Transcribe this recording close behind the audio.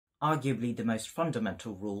Arguably, the most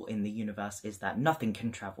fundamental rule in the universe is that nothing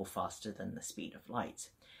can travel faster than the speed of light.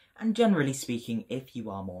 And generally speaking, if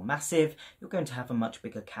you are more massive, you're going to have a much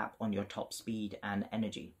bigger cap on your top speed and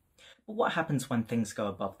energy. But what happens when things go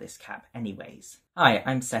above this cap anyways? Hi,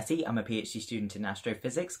 I'm Seti, I'm a PhD student in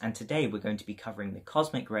astrophysics, and today we're going to be covering the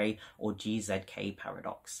cosmic ray or GZK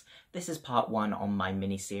paradox. This is part 1 on my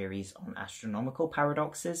mini-series on astronomical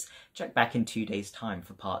paradoxes. Check back in 2 days' time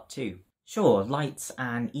for part 2. Sure, lights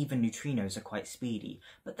and even neutrinos are quite speedy,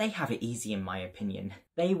 but they have it easy in my opinion.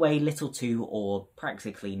 They weigh little to or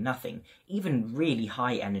practically nothing, even really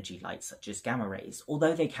high energy lights such as gamma rays,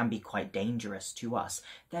 although they can be quite dangerous to us.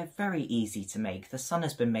 They're very easy to make. The sun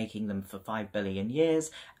has been making them for 5 billion years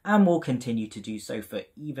and will continue to do so for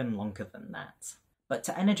even longer than that. But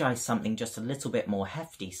to energize something just a little bit more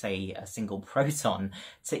hefty, say a single proton,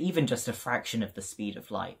 to even just a fraction of the speed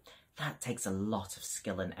of light, that takes a lot of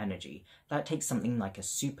skill and energy. That takes something like a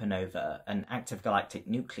supernova, an active galactic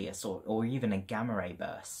nucleus, or even a gamma ray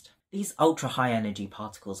burst. These ultra-high energy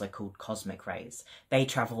particles are called cosmic rays. They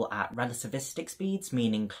travel at relativistic speeds,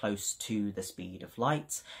 meaning close to the speed of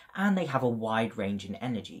light, and they have a wide range in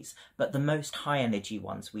energies, but the most high energy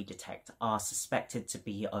ones we detect are suspected to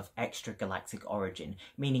be of extragalactic origin,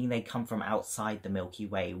 meaning they come from outside the Milky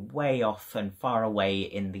Way, way off and far away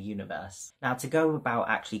in the universe. Now, to go about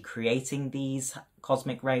actually creating these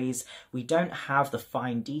cosmic rays, we don't have the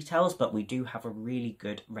fine details, but we do have a really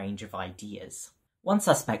good range of ideas. One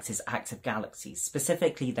suspect is active galaxies,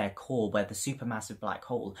 specifically their core, where the supermassive black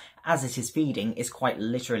hole, as it is feeding, is quite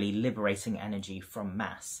literally liberating energy from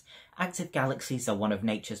mass. Active galaxies are one of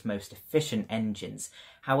nature's most efficient engines.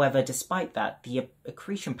 However, despite that, the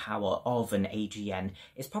accretion power of an AGN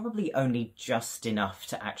is probably only just enough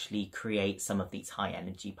to actually create some of these high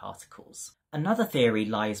energy particles. Another theory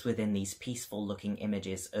lies within these peaceful-looking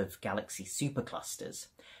images of galaxy superclusters.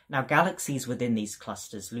 Now, galaxies within these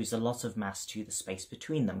clusters lose a lot of mass to the space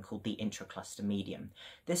between them, called the intracluster medium.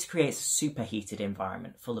 This creates a superheated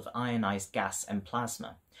environment full of ionized gas and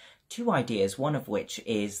plasma. Two ideas, one of which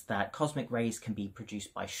is that cosmic rays can be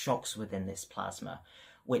produced by shocks within this plasma,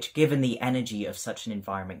 which, given the energy of such an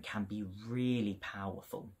environment, can be really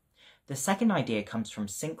powerful. The second idea comes from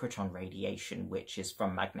synchrotron radiation, which is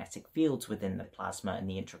from magnetic fields within the plasma and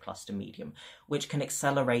the intracluster medium, which can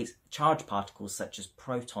accelerate charged particles such as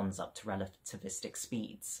protons up to relativistic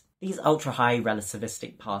speeds. These ultra-high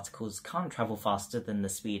relativistic particles can't travel faster than the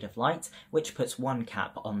speed of light, which puts one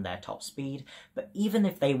cap on their top speed, but even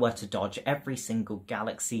if they were to dodge every single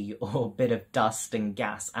galaxy or bit of dust and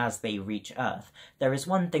gas as they reach Earth, there is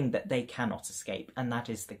one thing that they cannot escape, and that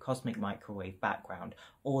is the cosmic microwave background,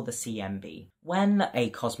 or the CMB. When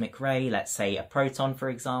a cosmic ray, let's say a proton for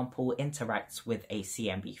example, interacts with a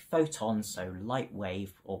CMB photon, so light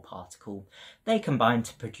wave or particle, they combine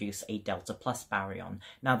to produce a delta plus baryon.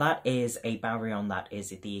 Now that is a baryon that is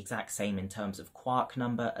the exact same in terms of quark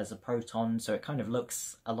number as a proton, so it kind of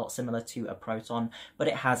looks a lot similar to a proton, but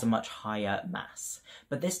it has a much higher mass.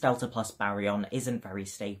 But this delta plus baryon isn't very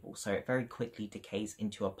stable, so it very quickly decays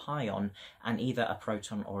into a pion and either a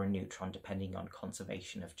proton or a neutron depending on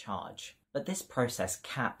conservation of charge. But this process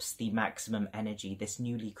caps the maximum energy this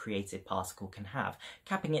newly created particle can have,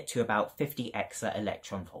 capping it to about 50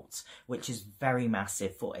 electron volts, which is very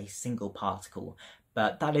massive for a single particle.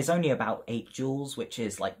 But that is only about 8 joules, which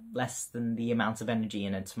is like less than the amount of energy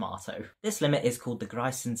in a tomato. This limit is called the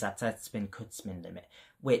Greisen-Zatetzmin-Kutzmin limit,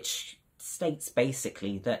 which states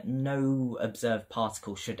basically that no observed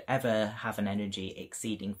particle should ever have an energy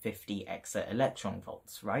exceeding 50 electron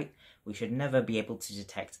volts, right? We should never be able to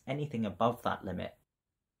detect anything above that limit,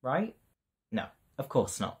 right? No, of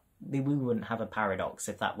course not. We wouldn't have a paradox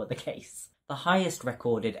if that were the case. The highest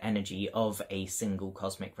recorded energy of a single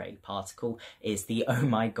cosmic ray particle is the oh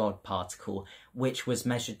my god particle, which was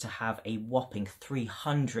measured to have a whopping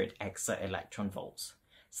 300 electron volts.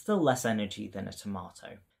 Still less energy than a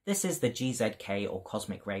tomato. This is the GZK or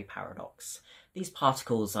cosmic ray paradox. These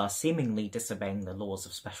particles are seemingly disobeying the laws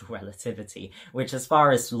of special relativity, which as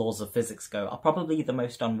far as laws of physics go are probably the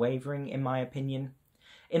most unwavering in my opinion.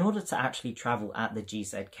 In order to actually travel at the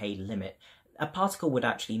GZK limit, a particle would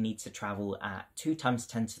actually need to travel at 2 ×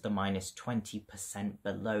 10 to the minus 20%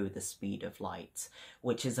 below the speed of light,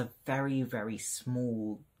 which is a very, very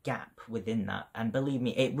small gap within that, and believe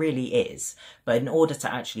me, it really is. But in order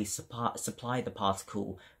to actually supply the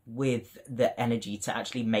particle with the energy to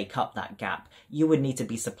actually make up that gap, you would need to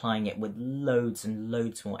be supplying it with loads and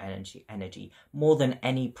loads more energy, more than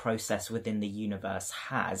any process within the universe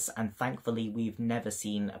has, and thankfully we've never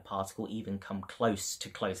seen a particle even come close to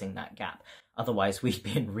closing that gap. Otherwise, we'd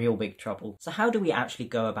be in real big trouble. So how do we actually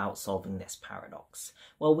go about solving this paradox?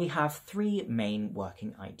 Well, we have three main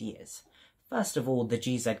working ideas. First of all, the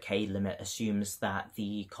GZK limit assumes that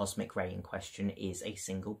the cosmic ray in question is a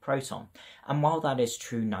single proton. And while that is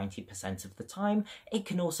true 90% of the time, it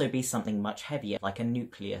can also be something much heavier, like a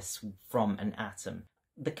nucleus from an atom.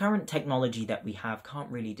 The current technology that we have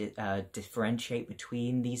can't really differentiate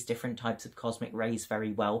between these different types of cosmic rays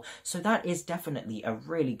very well, so that is definitely a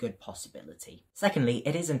really good possibility. Secondly,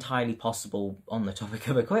 it is entirely possible, on the topic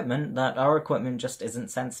of equipment, that our equipment just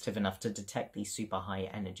isn't sensitive enough to detect these super high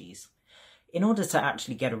energies. In order to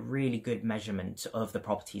actually get a really good measurement of the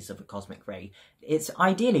properties of a cosmic ray, it's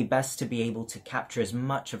ideally best to be able to capture as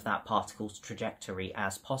much of that particle's trajectory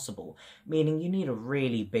as possible, meaning you need a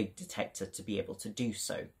really big detector to be able to do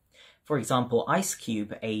so. For example,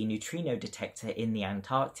 IceCube, a neutrino detector in the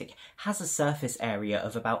Antarctic, has a surface area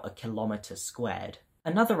of about 1 kilometre squared.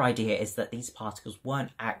 Another idea is that these particles weren't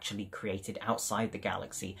actually created outside the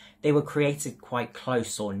galaxy. They were created quite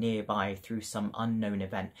close or nearby through some unknown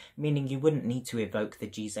event, meaning you wouldn't need to evoke the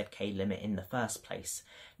GZK limit in the first place.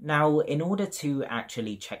 Now, in order to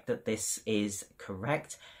actually check that this is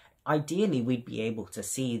correct, ideally we'd be able to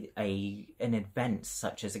see an event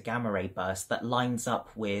such as a gamma ray burst that lines up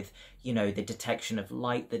with, you know, the detection of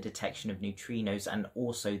light, the detection of neutrinos, and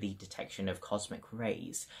also the detection of cosmic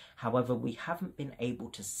rays. However, we haven't been able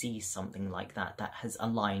to see something like that has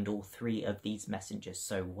aligned all three of these messengers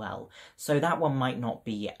so well. So that one might not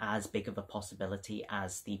be as big of a possibility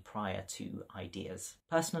as the prior two ideas.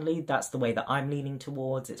 Personally, that's the way that I'm leaning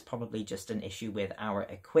towards. It's probably just an issue with our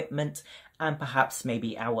equipment, and perhaps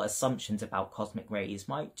maybe our assumptions about cosmic rays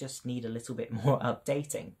might just need a little bit more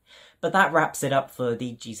updating. But that wraps it up for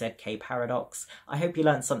the GZK paradox. I hope you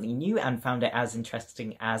learned something new and found it as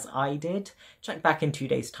interesting as I did. Check back in 2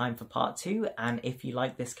 days' time for part 2, and if you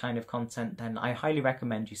like this kind of content, then I highly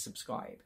recommend you subscribe.